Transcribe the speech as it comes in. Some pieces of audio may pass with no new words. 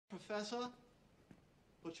Professor,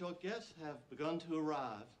 but your guests have begun to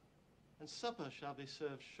arrive, and supper shall be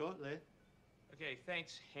served shortly. Okay,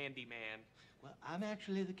 thanks, handyman. Well, I'm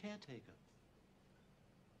actually the caretaker.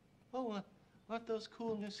 Oh, aren't those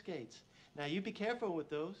cool new skates? Now, you be careful with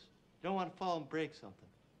those. You don't want to fall and break something.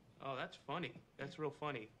 Oh, that's funny. That's real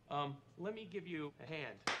funny. Let me give you a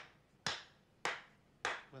hand.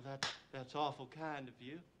 Well, that's awful kind of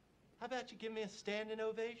you. How about you give me a standing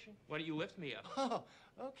ovation? Why don't you lift me up? Oh,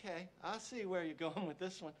 okay. I see where you're going with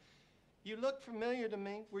this one. You look familiar to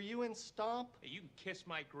me. Were you in Stomp? Hey, you can kiss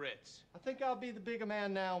my grits. I think I'll be the bigger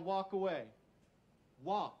man now and walk away.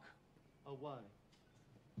 Walk away.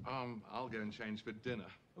 I'll go and change for dinner.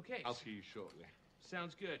 Okay. I'll see you shortly.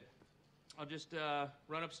 Sounds good. I'll just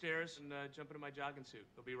run upstairs and jump into my jogging suit.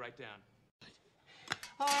 I'll be right down.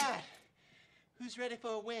 All right. Who's ready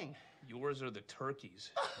for a wing? Yours are the turkeys.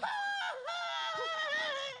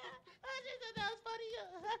 That was funny.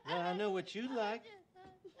 Well, I know what you like.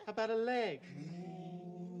 How about a leg?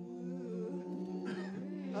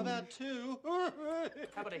 How about two?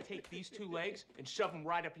 How about I take these two legs and shove them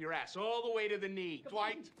right up your ass, all the way to the knee?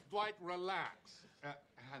 Dwight, relax.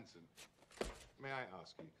 Hanson, may I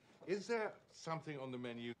ask you, is there something on the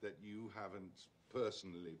menu that you haven't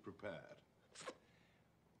personally prepared?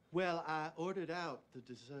 Well, I ordered out the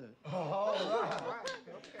dessert. Oh, right.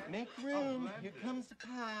 Okay. Make room. Here comes the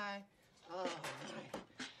pie. All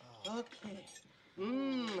right. Okay.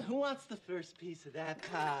 Who wants the first piece of that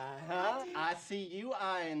pie, huh? I see you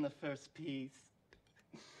eyeing the first piece.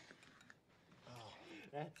 Oh,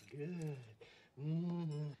 that's good.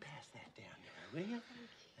 Pass that down there, will you?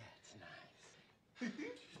 That's nice.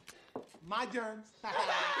 My germs.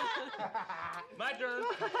 My turn.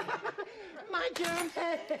 My germs.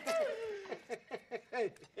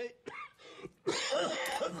 Hey.